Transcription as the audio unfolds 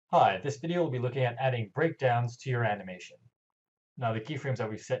Hi, this video will be looking at adding breakdowns to your animation. Now the keyframes that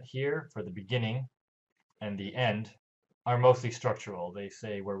we've set here for the beginning and the end are mostly structural. They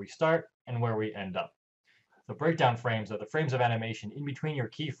say where we start and where we end up. The breakdown frames are the frames of animation in between your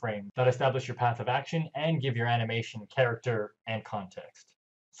keyframe that establish your path of action and give your animation character and context.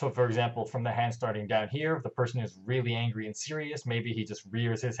 So for example, from the hand starting down here, if the person is really angry and serious, maybe he just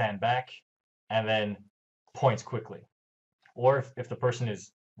rears his hand back and then points quickly. Or if the person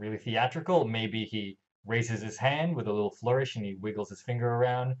is really theatrical, maybe he raises his hand with a little flourish and he wiggles his finger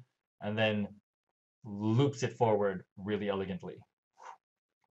around and then loops it forward really elegantly.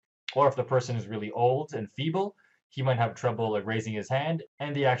 Or if the person is really old and feeble, he might have trouble like raising his hand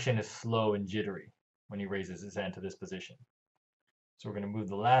and the action is slow and jittery when he raises his hand to this position. So we're going to move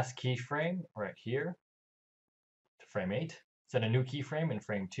the last keyframe right here to frame 8. Set a new keyframe in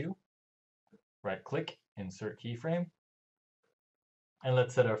frame 2. Right click, insert keyframe. And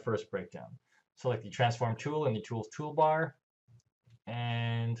let's set our first breakdown. Select the transform tool in the tools toolbar,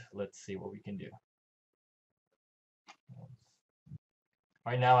 and let's see what we can do.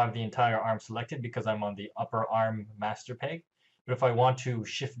 Right now I have the entire arm selected because I'm on the upper arm master peg. But if I want to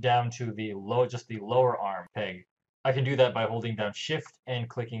shift down to the just the lower arm peg, I can do that by holding down Shift and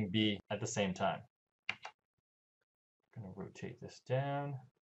clicking B at the same time. I'm going to rotate this down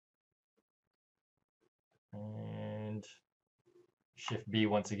and Shift B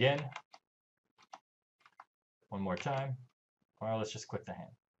once again. One more time. Or let's just click the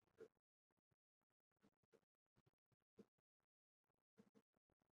hand.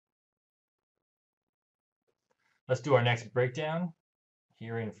 Let's do our next breakdown.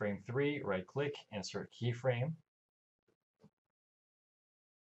 Here in frame 3, right click, insert keyframe.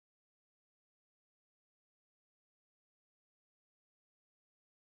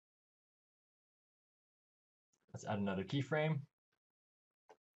 Let's add another keyframe.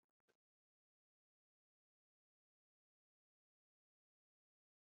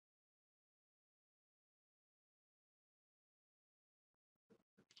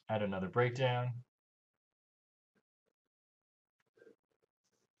 Add another breakdown.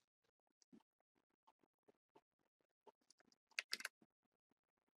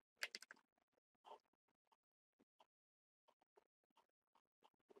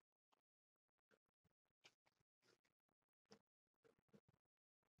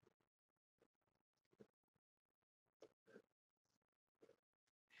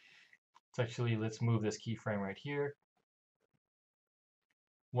 Let's move this keyframe right here.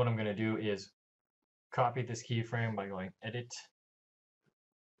 What I'm going to do is copy this keyframe by going Edit,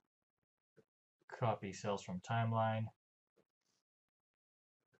 copy cells from timeline,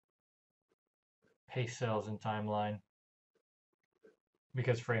 paste cells in timeline.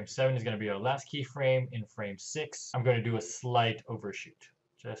 Because frame 7 is going to be our last keyframe, in frame 6, I'm going to do a slight overshoot.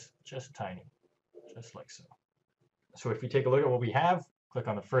 Just tiny, just like so. So if you take a look at what we have, click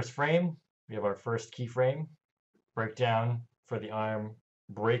on the first frame, we have our first keyframe, breakdown for the arm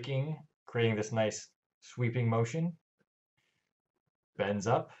breaking, creating this nice sweeping motion, bends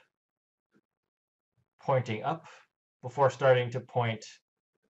up, pointing up, before starting to point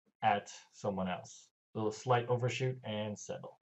at someone else. A little slight overshoot and settle.